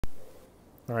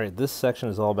All right, this section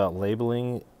is all about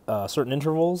labeling certain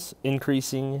intervals,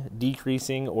 increasing,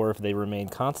 decreasing, or if they remain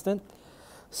constant.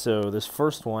 So this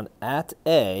first one, at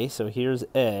A, so here's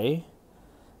A.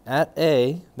 At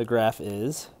A, the graph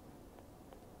is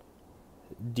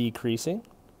decreasing.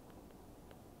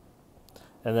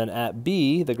 And then at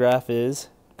B, the graph is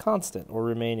constant or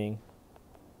remaining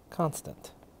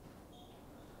constant.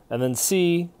 And then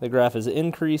C, the graph is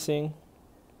increasing.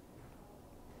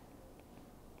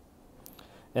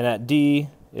 And at D,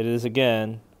 it is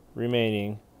again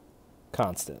remaining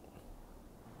constant.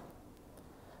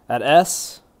 At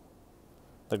S,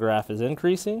 the graph is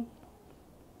increasing.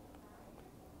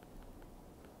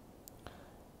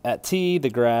 At T, the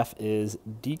graph is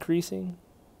decreasing.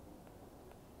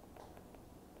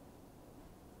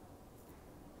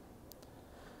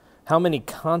 How many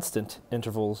constant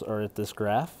intervals are at this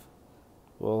graph?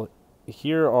 Well,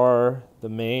 here are the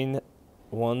main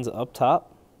ones up top.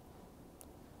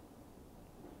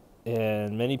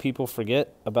 And many people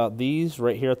forget about these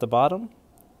right here at the bottom.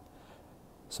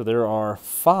 So there are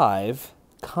 5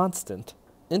 constant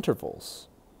intervals.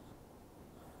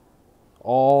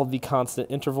 All the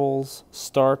constant intervals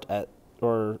start at,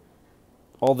 or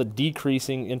all the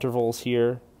decreasing intervals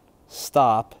here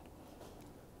stop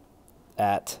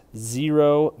at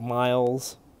 0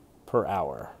 miles per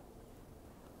hour.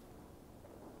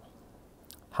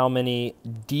 How many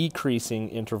decreasing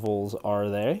intervals are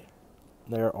there?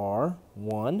 There are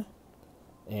 1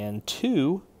 and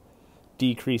 2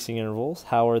 decreasing intervals.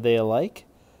 How are they alike?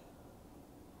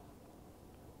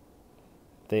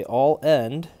 They all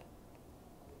end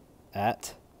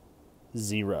at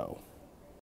 0.